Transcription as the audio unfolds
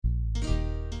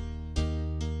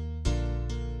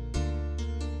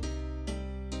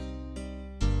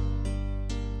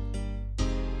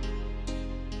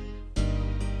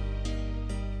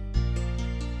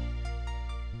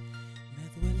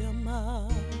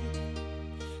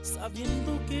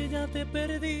sabiendo que ya te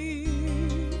perdí.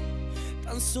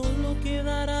 Tan solo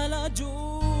quedará la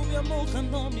lluvia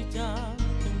mojando mi llanto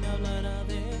y me hablará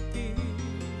de ti.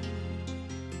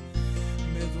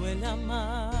 Me duele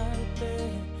amarte,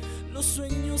 los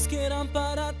sueños que eran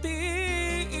para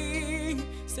ti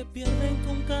se pierden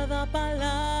con cada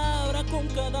palabra, con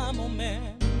cada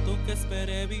momento que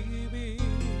esperé vivir.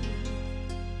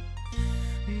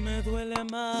 Me duele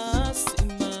más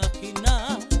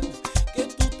imaginar que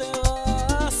tú te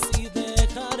vas y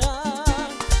dejarás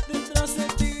detrás de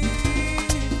ti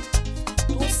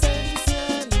tu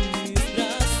ausencia en mis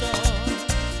brazos.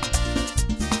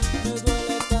 Me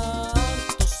duele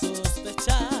tanto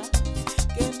sospechar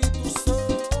que ni tu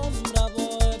sombra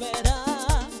volverá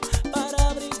para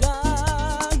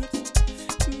abrigar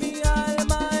mi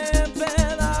alma en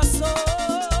pedazos.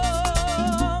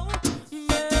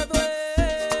 Me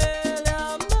duele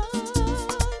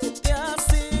amarte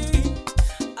así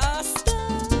hasta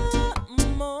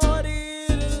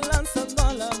morir, lanzando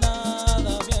a la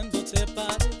nada, viéndote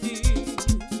partir.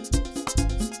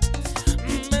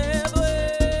 Me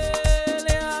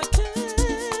duele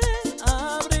aquel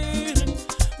abrir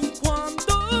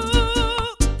cuando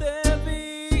te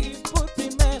vi por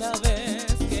primera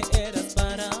vez que eras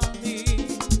para mí.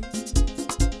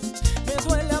 Me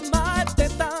duele amarte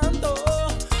tanto,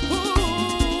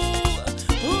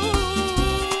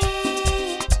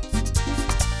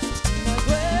 me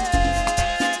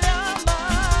duele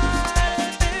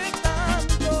amarte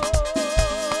tanto.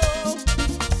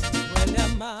 Duele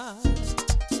amar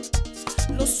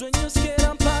los sueños que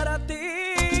eran para ti,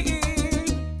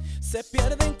 se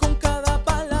pierden con cada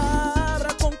palabra.